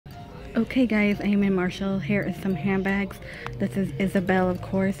Okay guys, I am in Marshall. Here is some handbags. This is Isabel, of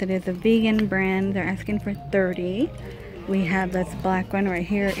course. It is a vegan brand. They're asking for 30. We have this black one right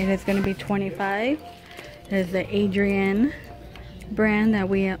here. It is going to be 25. It is the Adrian brand that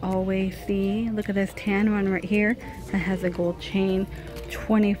we always see. Look at this tan one right here that has a gold chain.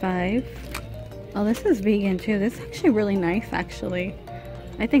 25. Oh, this is vegan too. This is actually really nice, actually.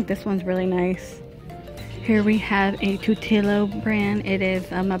 I think this one's really nice. Here we have a Tutilo brand. It is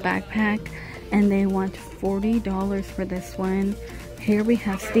a backpack and they want $40 for this one. Here we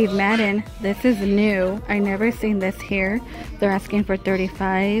have Steve Madden. This is new. I never seen this here. They're asking for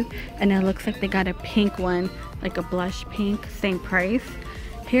 35 and it looks like they got a pink one, like a blush pink, same price.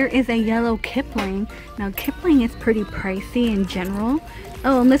 Here is a yellow Kipling. Now Kipling is pretty pricey in general.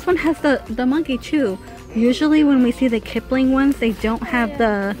 Oh, and this one has the monkey too. Usually when we see the Kipling ones, they don't have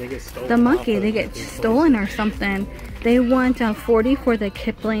the monkey. They get stolen or something. They want 40 for the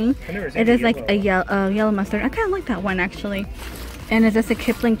Kipling. It is like a yellow mustard. I kind of like that one actually. And is this a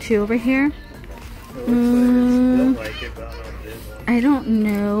Kipling too over here? I don't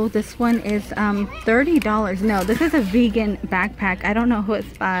know. This one is $30. No, this is a vegan backpack. I don't know who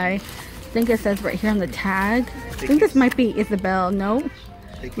it's by. I think it says right here on the tag. I think this might be Isabel. No.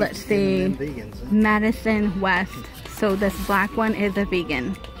 Let's see. Madison West. So this black one is a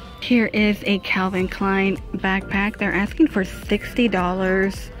vegan. Here is a Calvin Klein backpack. They're asking for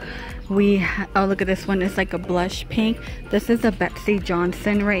 $60. Oh, look at this one. It's like a blush pink. This is a Betsy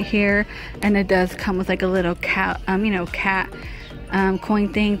Johnson right here, and it does come with like a little cat, cat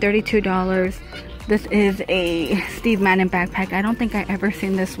coin thing. $32. This is a Steve Madden backpack. I don't think I ever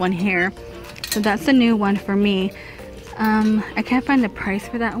seen this one here, so that's a new one for me. I can't find the price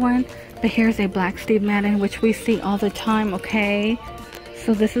for that one, but here's a black Steve Madden, which we see all the time. Okay,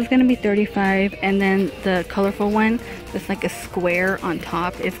 so this is going to be 35, and then the colorful one, that's like a square on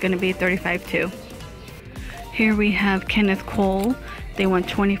top, is going to be 35 too. Here we have Kenneth Cole. They want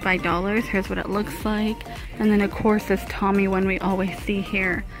 $25. Here's what it looks like. And then of course this Tommy one we always see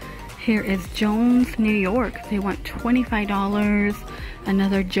here. Here is Jones, New York. They want $25.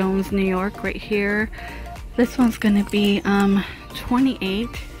 Another Jones, New York right here. This one's gonna be 28.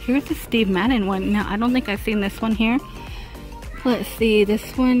 Here's the Steve Madden one. Now I don't think I've seen this one here. Let's see,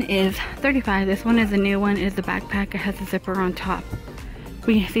 this one is 35. This one is a new one. It is a backpack. It has a zipper on top.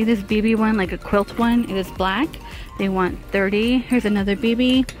 We see this BB one, like a quilt one. It is black. They want 30. Here's another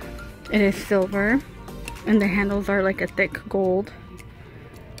BB. It is silver. And the handles are like a thick gold.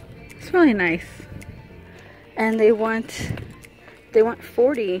 It's really nice. And they want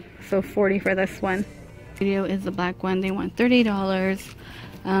 40. So 40 for this one. Video is the black one. They want $30.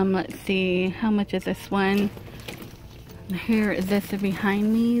 Let's see, how much is this one? Here is this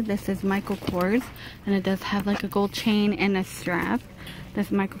behind me. This is Michael Kors, and it does have like a gold chain and a strap.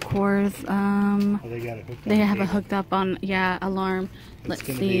 This Michael Kors, they have it hooked up on, yeah, alarm. Let's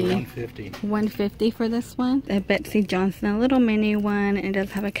see, $150 for this one. A Betsy Johnson, a little mini one. It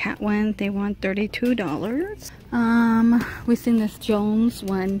does have a cat one. They want $32. We've seen this Jones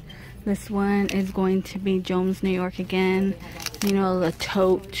one. This one is going to be Jones, New York again. You know, the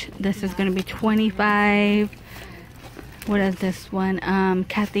tote. This is going to be 25. What is this one?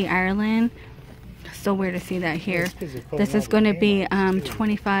 Kathy Ireland. So weird to see that here. This is going to be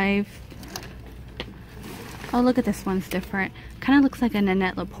 25. Oh, look at this one's different. Kind of looks like a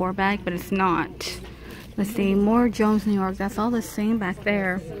Nanette Lepore bag, but it's not. Let's see, more Jones, New York. That's all the same back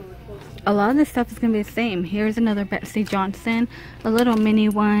there. A lot of this stuff is going to be the same. Here's another Betsy Johnson, a little mini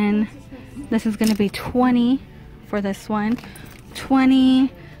one. This is going to be 20 for this one.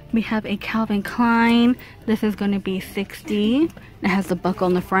 20. We have a Calvin Klein. This is going to be 60. It has the buckle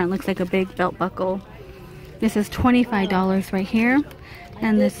in the front. Looks like a big belt buckle. This is $25 right here.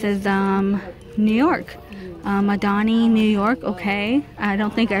 And this is New York. Madani, New York. Okay. I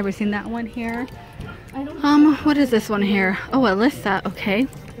don't think I've ever seen that one here. What is this one here? Oh, Alyssa. Okay.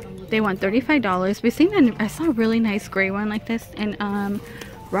 They want $35. We've seen I saw a really nice gray one like this in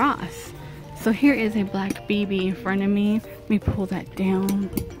Ross. So here is a black BB in front of me. Let me pull that down.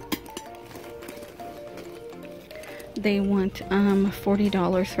 They want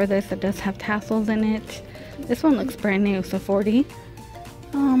 $40 for this. It does have tassels in it. This one looks brand new, so 40.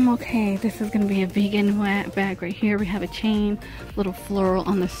 Okay, this is gonna be a vegan bag right here. We have a chain, little floral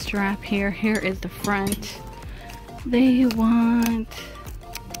on the strap here. Here is the front. They want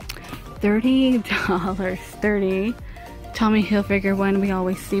 $30. 30. Tommy Hilfiger one we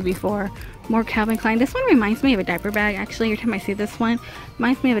always see before. More Calvin Klein. This one reminds me of a diaper bag. Actually, every time I see this one,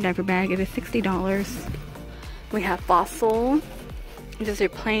 reminds me of a diaper bag. It is $60. We have Fossil. Just your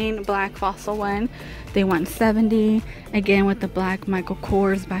plain black Fossil one. They want 70. Again with the black Michael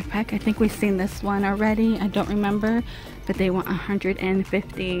Kors backpack. I think we've seen this one already. I don't remember, but they want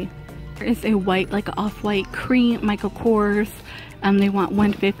 150. There is a white, like an off-white cream Michael Kors. They want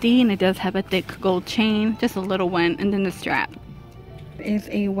 150, and it does have a thick gold chain, just a little one, and then the strap. There is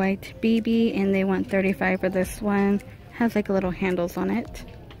a white BB, and they want 35 for this one. Has like little handles on it.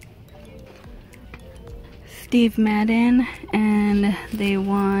 Steve Madden, and they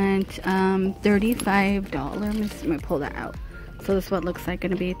want $35. Let me pull that out. So this is what it looks like,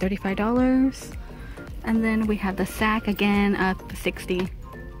 gonna be $35. And then we have the sack again of 60.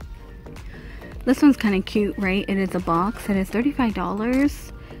 This one's kind of cute, right? It is a box. It is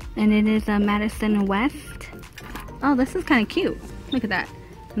 $35, and it is a Madison West. Oh, this is kind of cute. Look at that.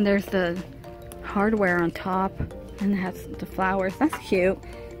 And there's the hardware on top, and it has the flowers. That's cute.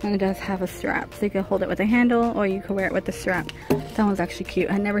 And it does have a strap, so you can hold it with a handle, or you can wear it with the strap. That one's actually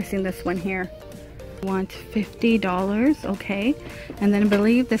cute. I've never seen this one here. Want $50, okay. And then I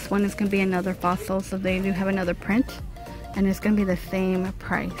believe this one is going to be another Fossil, so they do have another print, and it's going to be the same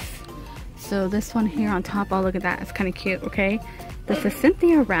price. So this one here on top, oh look at that, it's kind of cute, okay. This is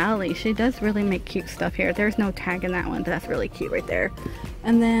Cynthia Rowley. She does really make cute stuff here. There's no tag in that one, but that's really cute right there.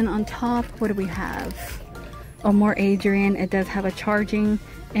 And then on top, what do we have? Oh, more Adrian. It does have a charging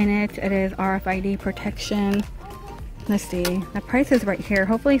in it. It is RFID protection. Let's see, the price is right here.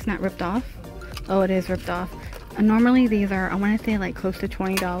 Hopefully it's not ripped off. Oh, it is ripped off. Normally these are, I want to say like close to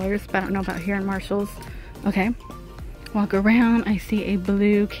 $20, but I don't know about here in Marshall's. Okay, walk around, I see a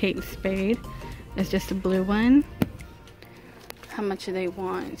blue Kate Spade. It's just a blue one. How much do they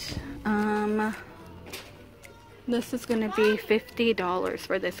want? This is gonna be $50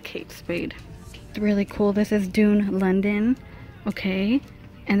 for this Kate Spade. It's really cool. This is Dune London. Okay,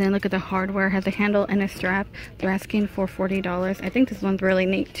 and then look at the hardware. Has a handle and a strap. They're asking for $40. I think this one's really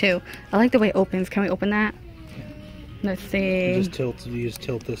neat too. I like the way it opens. Can we open that? Let's see. You just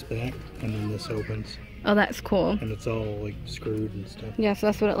tilt this back, and then this opens. Oh, that's cool. And it's all like screwed and stuff. Yeah, so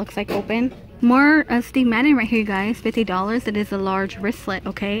that's what it looks like open. More Steve Madden right here, guys. $50. It is a large wristlet,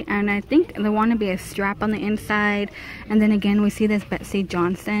 okay? And I think there want to be a strap on the inside. And then again, we see this Betsy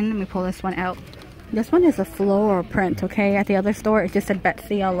Johnson. Let me pull this one out. This one is a floral print, okay? At the other store, it just said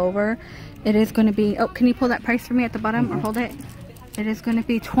Betsy all over. It is going to be, oh, can you pull that price for me at the bottom or hold it? It is going to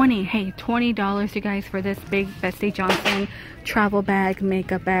be $20, you guys, for this big Betsy Johnson travel bag,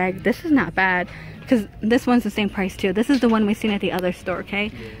 makeup bag. This is not bad, because this one's the same price too. This is the one we've seen at the other store, okay?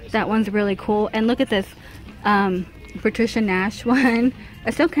 That one's really cool. And look at this Patricia Nash one. I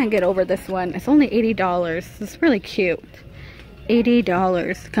still can't get over this one. It's only $80. It's really cute.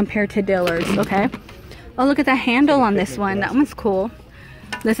 $80 compared to Dillard's, okay? Oh, look at the handle on this one. That one's cool.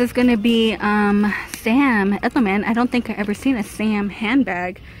 This is going to be Sam Edelman. I don't think I've ever seen a Sam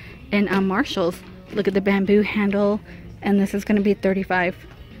handbag in Marshall's. Look at the bamboo handle, and this is going to be $35.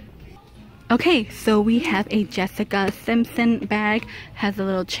 Okay, so we have a Jessica Simpson bag. Has a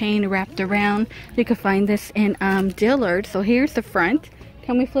little chain wrapped around. You can find this in Dillard's. So here's the front.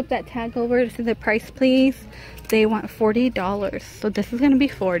 Can we flip that tag over to see the price, please? They want $40. So this is going to be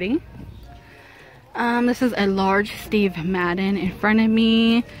 $40. This is a large Steve Madden in front of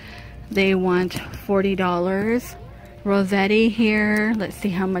me. They want $40. Rossetti here. Let's see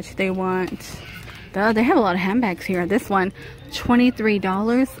how much they want. Oh, they have a lot of handbags here. This one,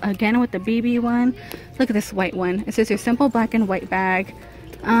 $23. Again with the BB one. Look at this white one. It says your simple black and white bag.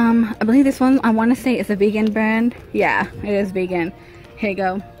 I believe this one, I want to say it's a vegan brand. Yeah, it is vegan. Here you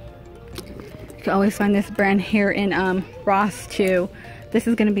go. You can always find this brand here in Ross too. This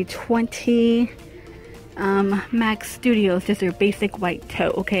is going to be $20. Max Studios, just your basic white toe.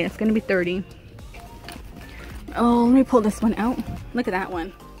 Okay, it's going to be $30. Oh, let me pull this one out. Look at that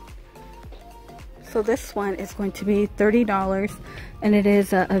one. So this one is going to be $30, and it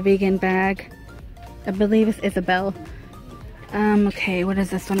is a vegan bag. I believe it's Isabel. Okay, what is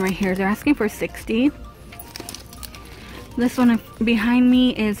this one right here? They're asking for $60. This one behind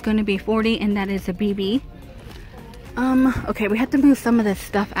me is going to be $40, and that is a BB. Okay, we have to move some of this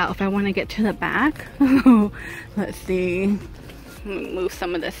stuff out if I want to get to the back. Let's see. Move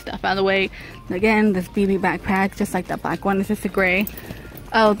some of this stuff out of the way. Again, this BB backpack, just like that black one, is just a gray.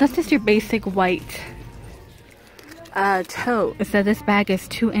 Oh, that's just your basic white tote. It said this bag is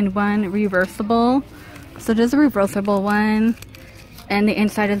 2-in-1 reversible. So there's a reversible one, and the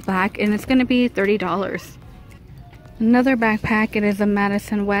inside is black, and it's going to be $30. Another backpack, it is a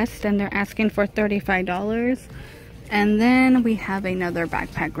Madison West, and they're asking for $35. And then we have another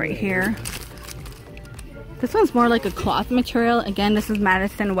backpack right here. This one's more like a cloth material. Again, this is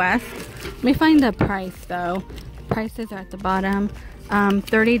Madison West. Let me find the price though. Prices are at the bottom.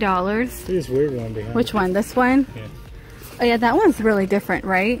 $30. There's a weird one behind. Which one? This one? Yeah. Oh yeah, that one's really different,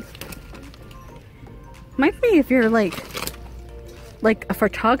 right? Might be if you're like a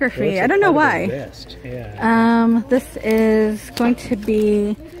photography. I don't know why. Vest. Yeah. This is going to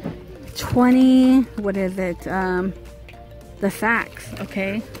be 20. What is it? The sacks.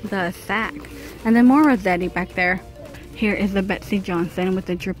 Okay, the sack, and then more Rossetti back there. Here is the Betsy Johnson with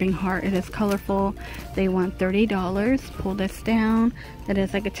the dripping heart. It is colorful. They want $30. Pull this down. It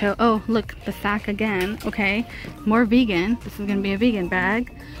is like a toe. Oh, look, the sack again. Okay, more vegan. This is gonna be a vegan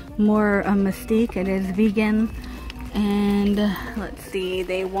bag. More Mystique. It is vegan. And let's see,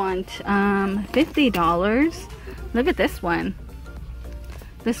 they want $50. Look at this one.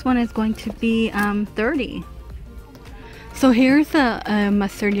 This one is going to be $30. So here's a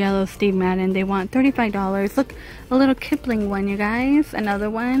mustard yellow Steve Madden. They want $35. Look, a little Kipling one, you guys. Another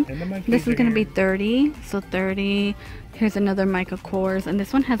one. This is gonna be $30. So $30. Here's another Michael Kors, and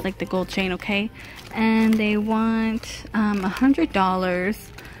this one has like the gold chain, okay? And they want $100.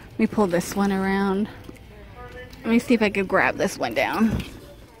 Let me pull this one around. Let me see if I could grab this one down.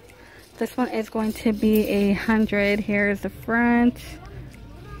 This one is going to be $100. Here's the front.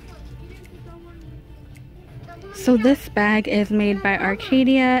 So this bag is made by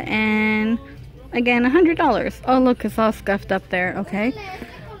Arcadia, and again, $100. Oh look, it's all scuffed up there, okay?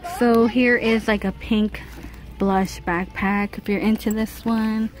 So here is like a pink blush backpack. If you're into this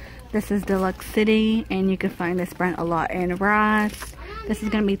one, this is Deluxe City, and you can find this brand a lot in Reis. This is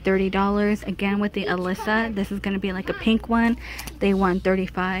going to be $30. Again, with the Alyssa, this is going to be like a pink one. They want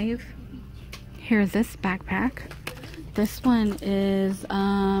 $35. Here's this backpack. This one is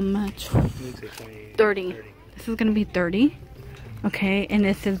 30. This is going to be $30. Okay, and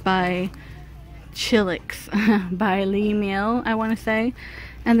this is by Chilix by Lee Mill, I want to say.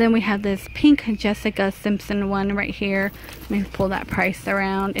 And then we have this pink Jessica Simpson one right here. Let me pull that price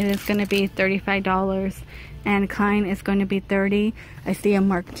around. It is going to be $35. And Klein is going to be $30. I see a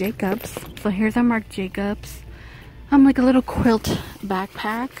Marc Jacobs. So here's a Marc Jacobs. Like a little quilt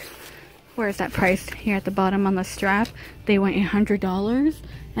backpack. Where is that price? Here at the bottom on the strap. They want $100.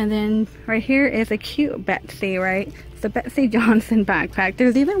 And then right here is a cute Betsy, right? It's a Betsy Johnson backpack.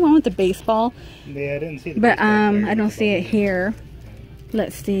 There's even one with the baseball. Yeah, I didn't see the but I don't see it here.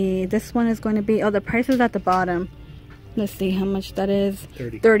 Let's see. This one is going to be, oh, the price is at the bottom. Let's see how much that is.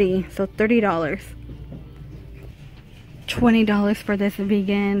 30. So $30. $20 for this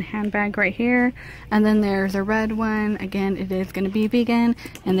vegan handbag right here. And then there's a red one. Again, it is going to be vegan,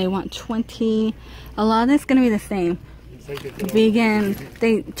 and they want $20. A lot of this is going to be the same. Vegan.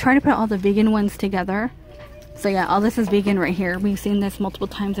 They try to put all the vegan ones together. So yeah, all this is vegan right here. We've seen this multiple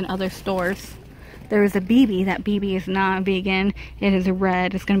times in other stores. There is a BB. That BB is not vegan. It is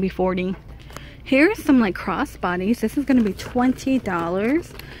red. It's going to be $40. Here's some like crossbodies. This is going to be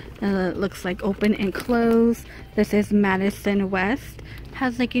 $20. It looks like open and close. This is Madison West.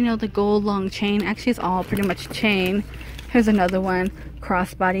 Has like, you know, the gold long chain. Actually, it's all pretty much chain. Here's another one.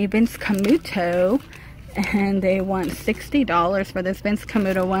 Crossbody. Vince Camuto. And they want $60 for this Vince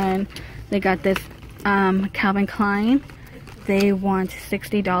Camuto one. They got this Calvin Klein. They want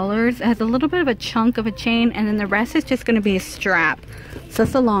 $60. It has a little bit of a chunk of a chain, and then the rest is just going to be a strap. So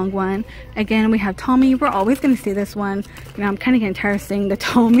it's a long one. Again, we have Tommy. We're always going to see this one. You know, I'm kind of getting tired of seeing the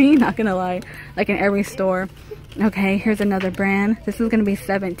Tommy, not going to lie, like in every store. Okay, here's another brand. This is going to be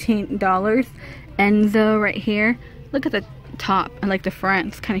 $17. Enzo right here. Look at the top and like the front.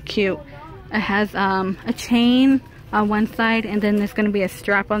 It's kind of cute. It has a chain on one side, and then there's going to be a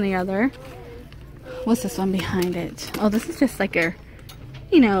strap on the other. What's this one behind it? Oh, this is just like a,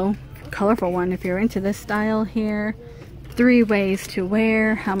 you know, colorful one if you're into this style here. 3 ways to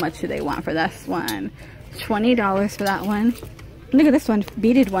wear. How much do they want for this one? $20 for that one. Look at this one,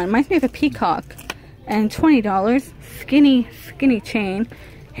 beaded one. Reminds me of a peacock. And $20. Skinny chain.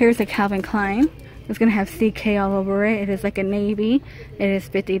 Here's a Calvin Klein. It's going to have CK all over it. It is like a navy. It is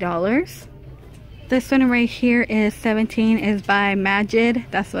 $50. This one right here is $17. Is by Majid.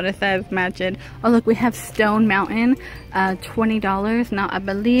 That's what it says, Majid. Oh look, we have Stone Mountain, $20. Now I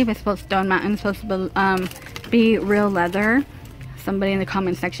believe it's supposed Stone Mountain supposed to be real leather. Somebody in the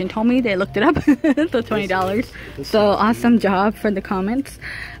comment section told me they looked it up. So $20. So awesome job for the comments.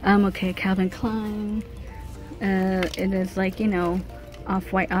 Okay, Calvin Klein. It is like, you know,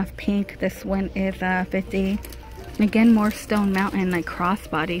 off-white, off-pink. This one is $50. Again, more Stone Mountain like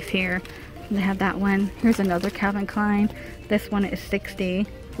crossbodies here. They have that one. Here's another Calvin Klein. This one is $60.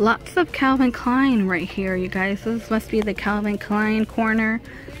 Lots of Calvin Klein right here, you guys. This must be the Calvin Klein corner.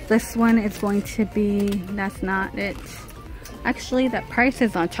 This one is going to be, that's not it. Actually, that price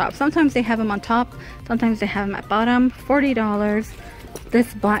is on top. Sometimes they have them on top. Sometimes they have them at bottom. $40.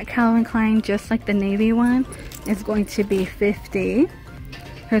 This black Calvin Klein, just like the navy one, is going to be $50.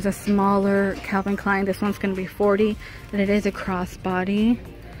 Here's a smaller Calvin Klein. This one's going to be $40, and it is a crossbody.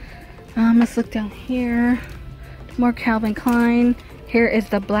 Let's look down here. More Calvin Klein. Here is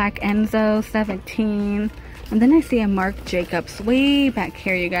the black Enzo, $17. And then I see a Marc Jacobs way back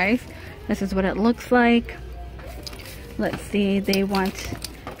here, you guys. This is what it looks like. Let's see, they want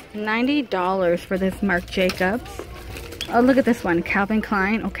 $90 for this Marc Jacobs. Oh, look at this one, Calvin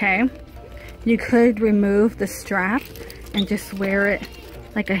Klein, okay. You could remove the strap and just wear it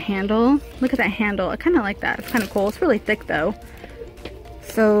like a handle. Look at that handle, I kind of like that. It's kind of cool. It's really thick though.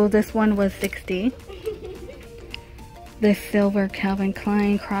 So this one was $60. This silver Calvin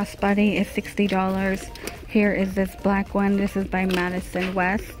Klein crossbody is $60. Here is this black one. This is by Madison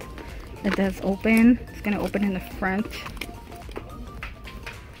West. It does open. It's going to open in the front.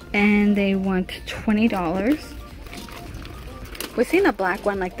 And they want $20. We've seen a black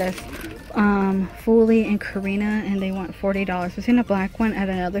one like this, Foley and Karina, and they want $40. We've seen a black one at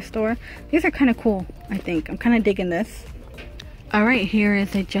another store. These are kind of cool, I think. I'm kind of digging this. Alright, here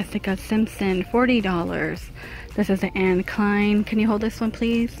is a Jessica Simpson, $40. This is an Anne Klein. Can you hold this one,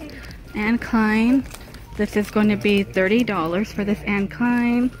 please? Anne Klein. This is going to be $30 for this Anne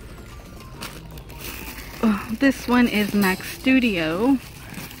Klein. Oh, this one is Mac Studio.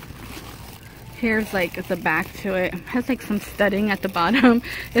 Here's like the back to it. It has like some studding at the bottom.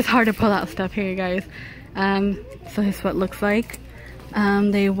 It's hard to pull out stuff here, you guys. So here's what it looks like.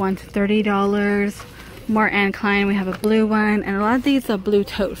 They want $30. More Anne Klein. We have a blue one, and a lot of these are blue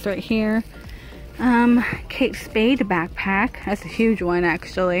totes right here. Kate Spade backpack. That's a huge one,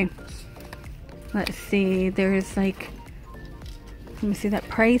 actually. Let's see. There's like, let me see that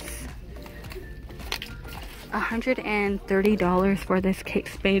price. $130 for this Kate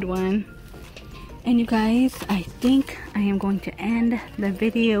Spade one. And you guys, I think I am going to end the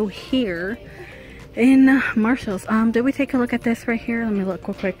video here in Marshall's. Did we take a look at this right here? Let me look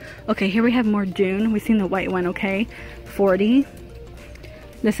real quick. Okay, here we have more Dune. We've seen the white one, okay? $40.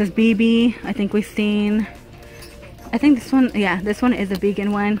 This is BB. I think we've seen, I think this one, yeah, this one is a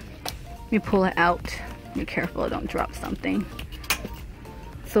vegan one. Let me pull it out. Be careful, don't drop something.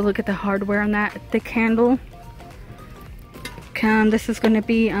 So look at the hardware on that. Thick handle. This is going to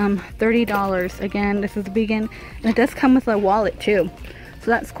be $30. Again, this is vegan, and it does come with a wallet too,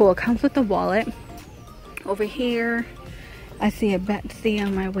 so that's cool. It comes with the wallet. Over here I see a Betsy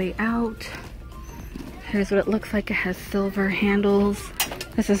on my way out. Here's what it looks like. It has silver handles.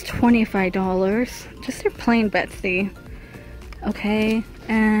 This is $25, just your plain Betsy. Okay,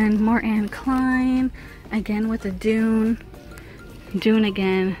 and more Anne Klein again with the Dune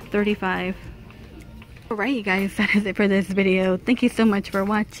again, $35. Alright, you guys, that is it for this video. Thank you so much for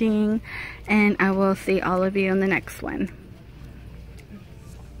watching, and I will see all of you in the next one.